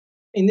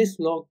In this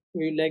vlog,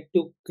 we would like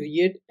to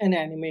create an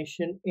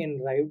animation in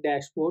Rive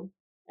dashboard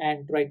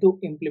and try to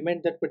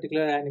implement that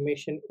particular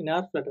animation in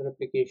our Flutter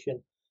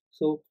application.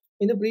 So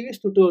in the previous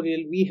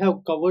tutorial, we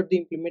have covered the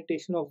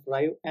implementation of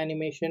Rive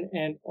animation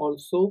and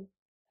also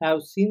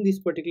have seen this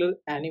particular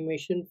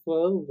animation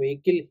for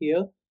vehicle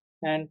here,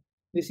 and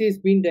this has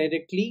been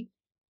directly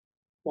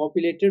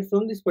populated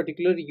from this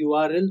particular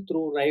URL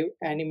through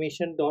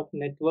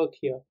riveanimation.network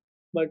here.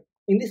 But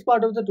in this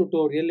part of the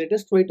tutorial, let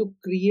us try to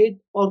create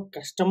or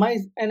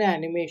customize an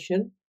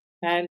animation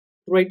and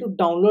try to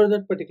download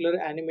that particular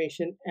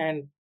animation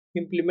and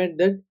implement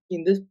that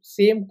in the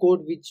same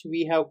code which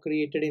we have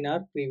created in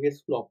our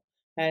previous vlog.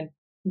 And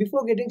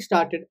before getting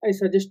started, I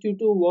suggest you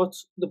to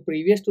watch the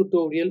previous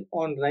tutorial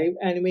on Rive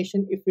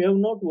animation if you have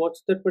not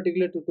watched that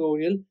particular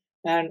tutorial.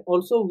 And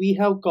also we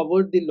have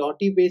covered the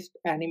Lottie based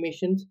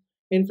animations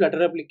in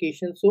Flutter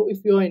application. So if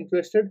you are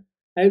interested,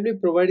 I will be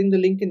providing the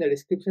link in the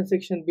description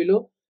section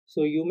below,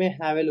 so you may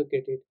have a look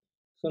at it.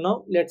 So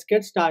now let's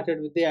get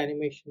started with the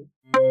animation.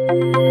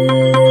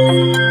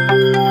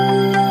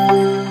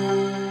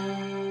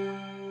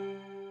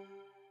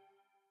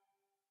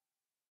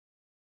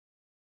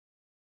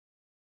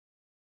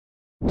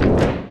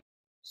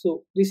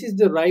 So this is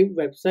the Rive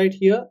website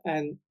here,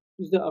 and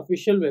this is the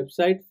official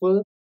website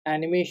for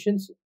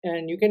animations,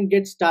 and you can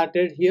get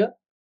started here.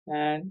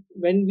 And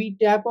when we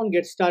tap on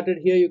get started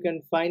here, you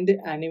can find the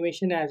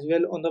animation as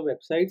well on the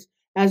websites.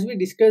 As we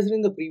discussed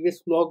in the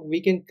previous vlog,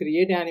 we can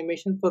create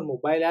animation for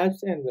mobile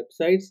apps and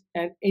websites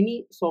and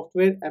any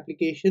software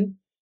application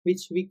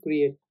which we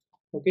create.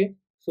 Okay,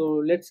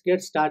 so let's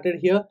get started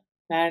here.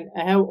 And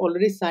I have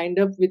already signed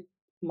up with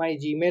my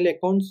Gmail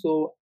account,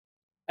 so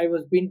I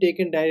was being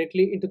taken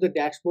directly into the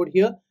dashboard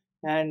here,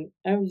 and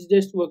I was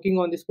just working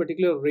on this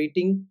particular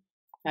rating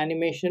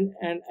animation,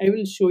 and I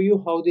will show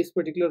you how this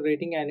particular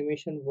rating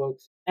animation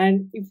works.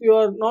 And if you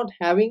are not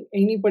having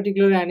any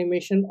particular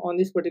animation on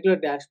this particular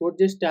dashboard,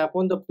 just tap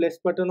on the plus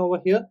button over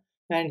here,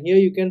 and here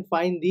you can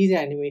find these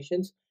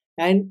animations.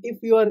 And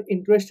if you are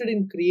interested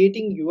in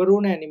creating your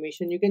own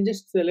animation, you can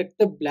just select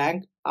the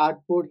blank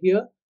artboard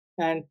here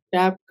and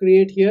tap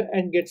create here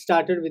and get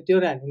started with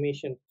your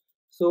animation.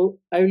 So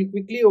I will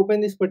quickly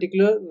open this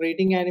particular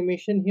rating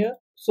animation here.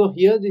 So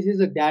here this is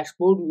a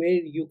dashboard where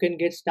you can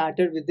get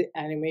started with the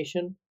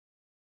animation,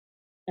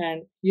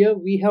 and here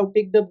we have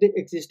picked up the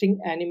existing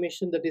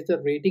animation, that is the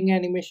rating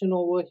animation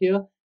over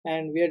here,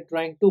 and we are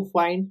trying to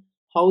find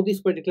how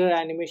this particular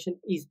animation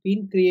is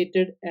being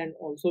created, and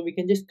also we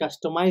can just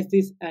customize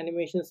these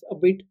animations a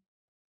bit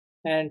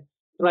and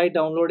try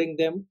downloading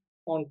them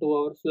onto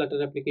our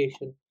Flutter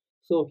application.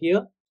 So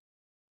here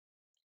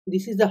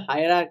this is the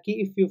hierarchy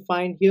if you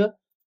find here,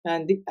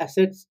 and the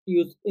assets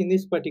used in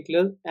this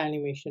particular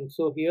animation.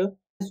 So here,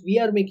 as we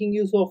are making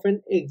use of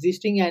an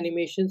existing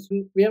animations,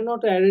 we have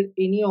not added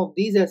any of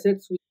these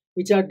assets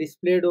which are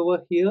displayed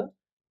over here.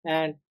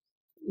 And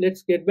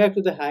let's get back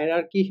to the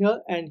hierarchy here,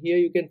 and here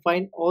you can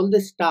find all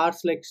the stars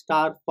like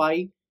star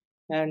 5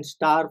 and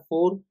star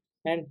 4.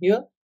 And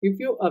here if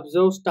you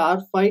observe,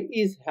 star 5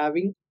 is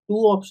having two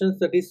options,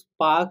 that is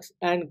sparks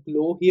and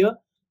glow here.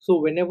 So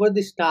whenever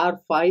the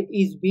star 5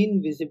 is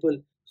being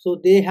visible, so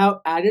they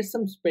have added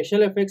some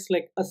special effects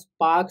like a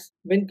sparks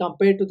when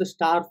compared to the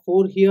star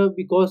 4 here,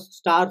 because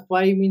star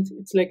 5 means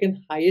it's like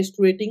an highest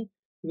rating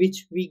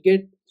which we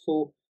get.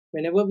 So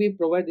whenever we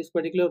provide this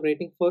particular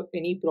rating for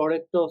any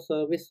product or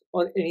service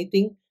or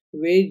anything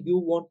where you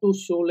want to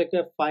show like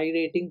a 5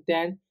 rating,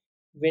 then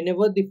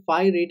whenever the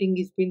 5 rating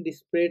is being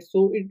displayed,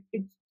 so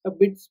it's a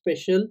bit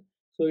special.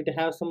 So it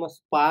has some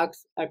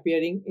sparks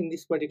appearing in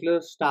this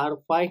particular star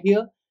 5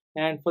 here,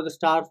 and for the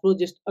star flow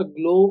just a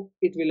glow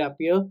it will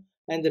appear,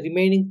 and the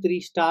remaining 3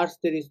 stars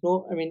there is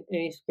no, I mean,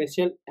 any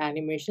special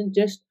animation,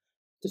 just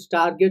the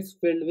star gets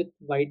filled with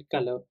white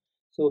color.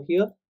 So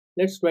here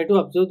let's try to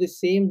observe the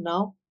same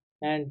now,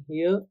 and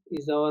here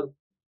is our,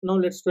 now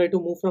let's try to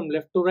move from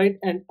left to right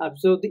and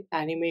observe the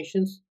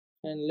animations,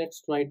 and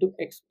let's try to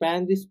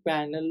expand this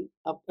panel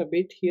up a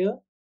bit here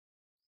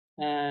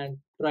and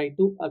try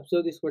to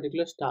observe this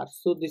particular star.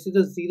 So this is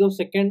a 0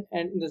 second,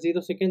 and in the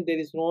 0 second there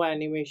is no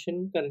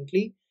animation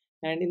currently,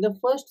 and in the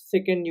first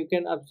second you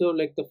can observe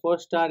like the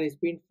first star is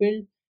being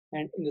filled,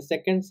 and in the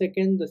second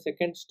the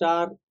second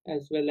star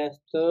as well as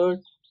third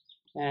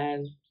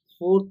and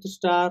fourth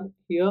star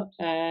here,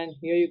 and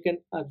here you can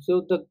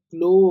observe the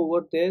glow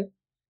over there.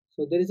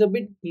 So there is a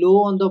bit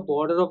glow on the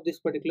border of this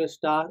particular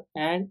star,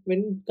 and when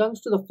it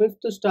comes to the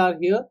fifth star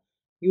here,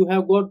 you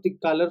have got the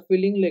color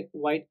filling, like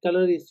white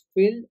color is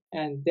filled,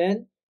 and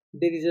then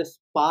there is a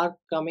spark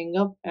coming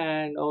up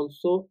and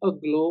also a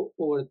glow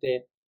over there.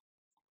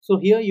 So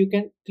here you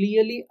can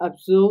clearly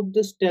observe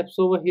the steps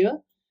over here.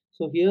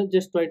 So here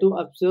just try to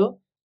observe,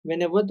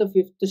 whenever the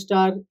fifth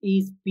star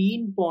is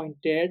being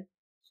pointed,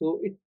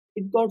 so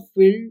it got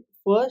filled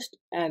first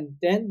and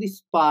then the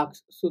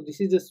sparks. So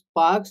this is the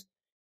sparks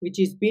which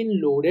is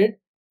being loaded,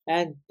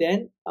 and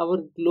then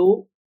our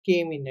glow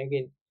came in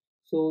again.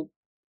 So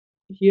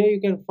here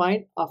you can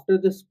find after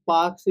the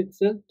sparks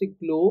itself the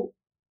glow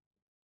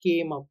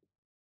came up.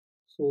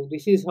 So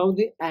this is how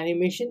the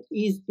animation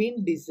is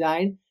being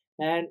designed,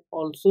 and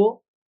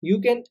also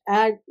you can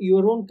add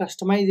your own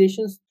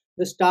customizations.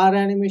 The star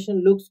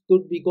animation looks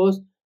good because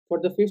for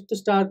the fifth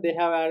star they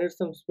have added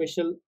some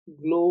special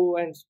glow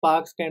and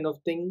sparks kind of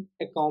thing,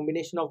 a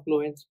combination of glow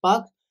and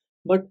sparks.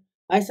 But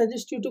I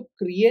suggest you to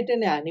create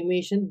an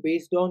animation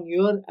based on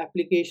your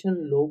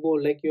application logo,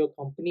 like your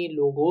company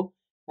logo,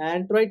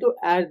 and try to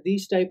add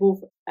these type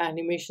of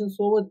animations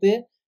over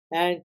there,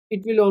 and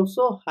it will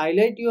also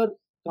highlight your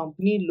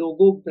company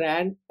logo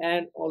brand,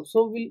 and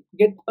also will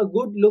get a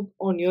good look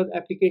on your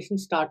application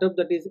startup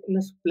that is in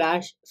a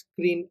splash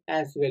screen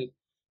as well.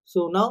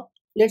 So now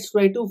let's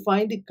try to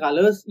find the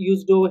colors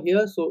used over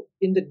here. So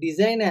in the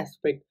design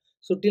aspect,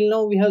 so till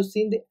now we have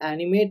seen the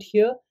animate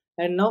here,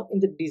 and now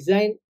in the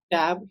design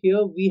tab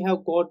here we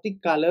have got the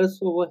colors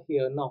over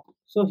here now.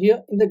 So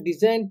here in the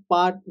design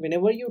part,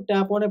 whenever you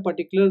tap on a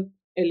particular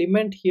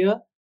element here,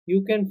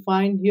 you can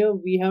find here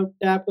we have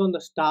tapped on the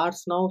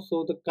stars now.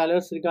 So the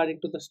colors regarding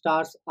to the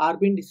stars are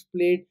being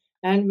displayed,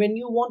 and when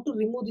you want to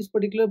remove this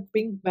particular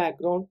pink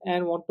background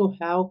and want to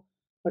have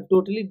a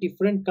totally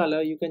different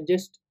color, you can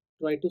just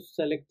try to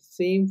select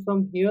same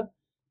from here.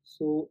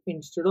 So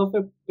instead of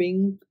a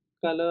pink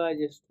color, I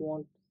just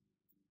want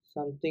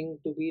something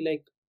to be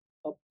like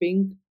a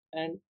pink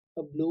and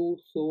a blue,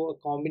 so a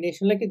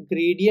combination like a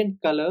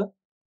gradient color.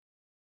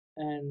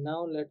 And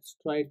now let's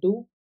try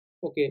to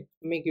okay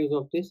make use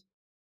of this.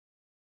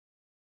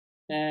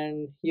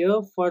 And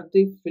here for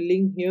the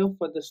filling here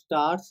for the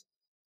stars,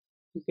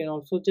 you can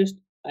also just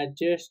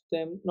adjust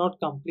them, not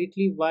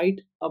completely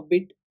white, a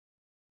bit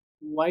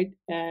white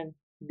and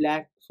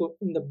black, so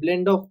in the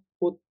blend of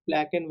both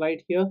black and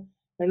white here.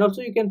 And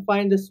also you can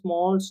find the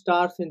small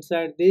stars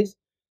inside this.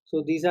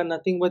 So these are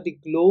nothing but the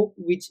glow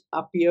which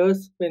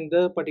appears when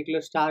the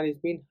particular star is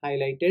being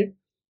highlighted.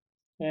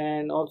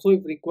 And also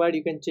if required,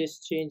 you can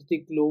just change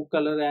the glow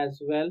color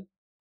as well.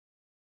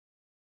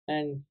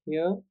 And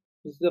here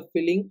is the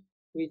filling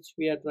which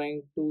we are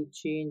trying to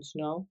change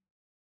now,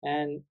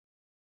 and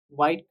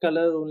white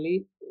color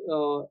only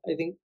I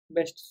think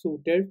best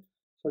suited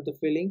for the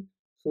filling.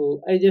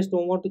 So I just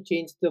don't want to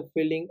change the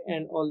filling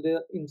and all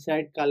the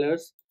inside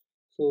colors.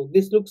 So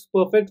this looks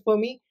perfect for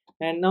me.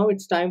 And now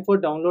it's time for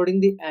downloading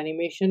the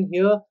animation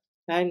here.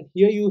 And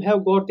here you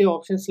have got the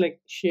options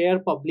like share,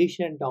 publish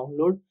and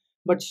download,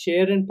 but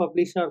share and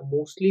publish are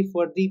mostly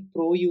for the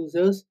pro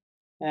users,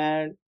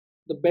 and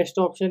the best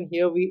option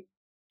here we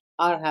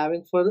are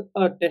having for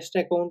a test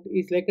account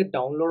is like a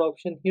download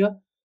option here.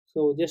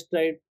 So just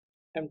try,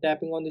 I'm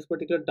tapping on this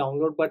particular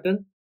download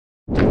button,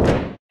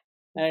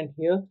 and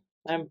here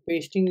I'm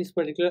pasting this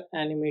particular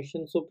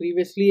animation. So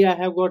previously I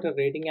have got a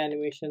rating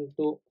animation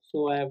too,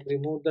 so I have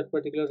removed that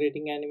particular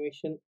rating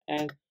animation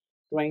and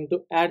trying to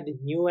add the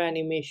new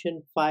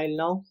animation file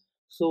now.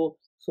 So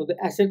the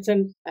assets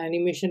and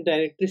animation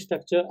directory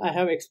structure I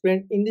have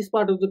explained in this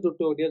part of the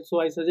tutorial, so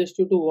I suggest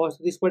you to watch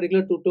this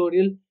particular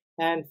tutorial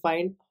and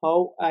find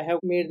how I have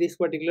made this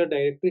particular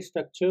directory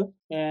structure.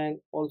 And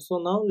also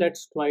now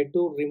let's try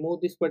to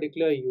remove this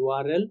particular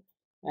URL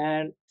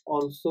and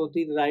also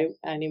the Rive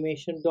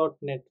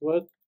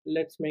animation.network.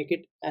 Let's make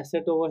it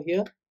asset over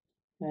here.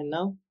 And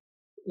now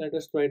let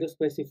us try to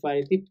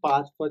specify the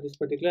path for this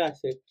particular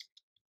asset.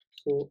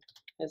 So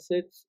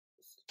assets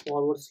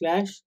forward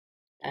slash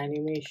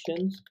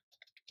animations,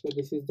 so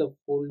this is the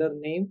folder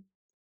name,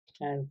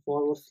 and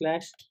forward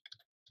slash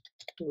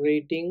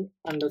rating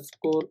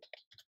underscore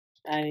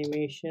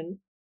animation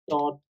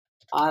dot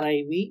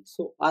riv.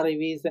 So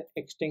riv is the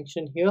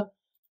extension here.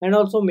 And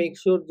also make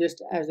sure,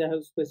 just as I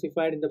have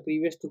specified in the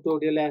previous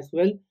tutorial as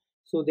well,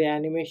 so the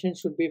animation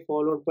should be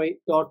followed by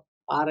dot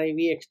riv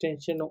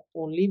extension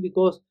only,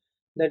 because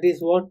that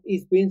is what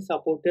is being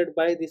supported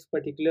by this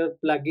particular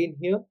plugin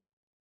here,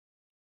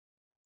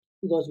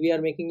 because we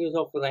are making use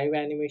of Rive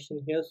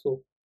animation here.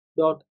 So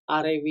dot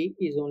riv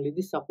is only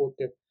the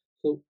supported.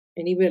 So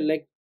anywhere,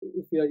 like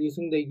if you are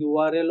using the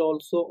URL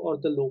also or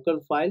the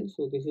local file,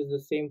 so this is the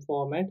same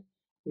format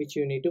which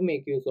you need to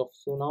make use of.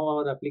 So now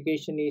our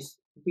application is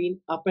been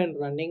up and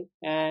running,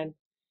 and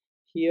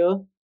here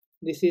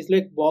this is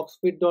like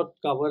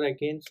boxfit.cover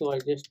again, so I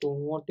just don't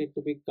want it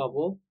to be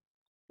cover.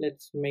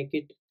 Let's make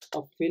it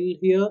a fill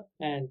here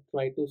and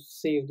try to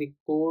save the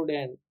code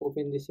and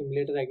open the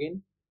simulator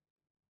again.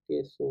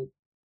 Okay, so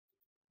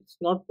it's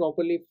not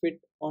properly fit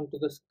onto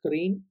the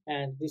screen,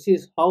 and this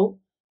is how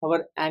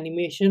our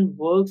animation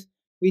works,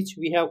 which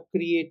we have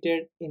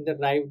created in the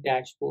Rive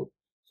dashboard.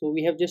 So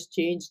we have just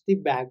changed the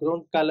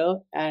background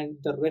color, and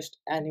the rest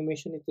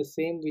animation is the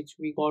same which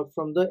we got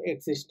from the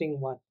existing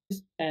one.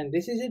 And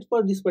this is it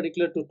for this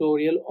particular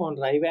tutorial on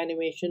Rive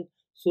animation.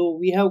 So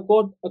we have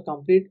got a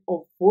complete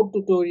of 4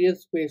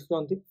 tutorials based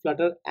on the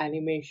Flutter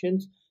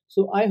animations.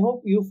 So I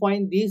hope you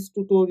find these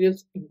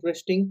tutorials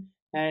interesting,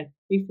 and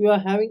if you are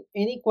having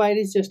any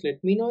queries, just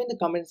let me know in the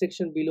comment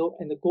section below,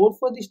 and the code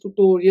for this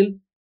tutorial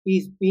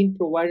is being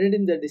provided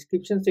in the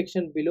description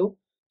section below.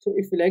 So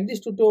if you like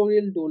this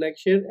tutorial, do like,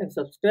 share and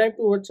subscribe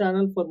to our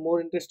channel for more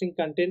interesting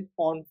content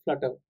on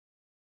Flutter.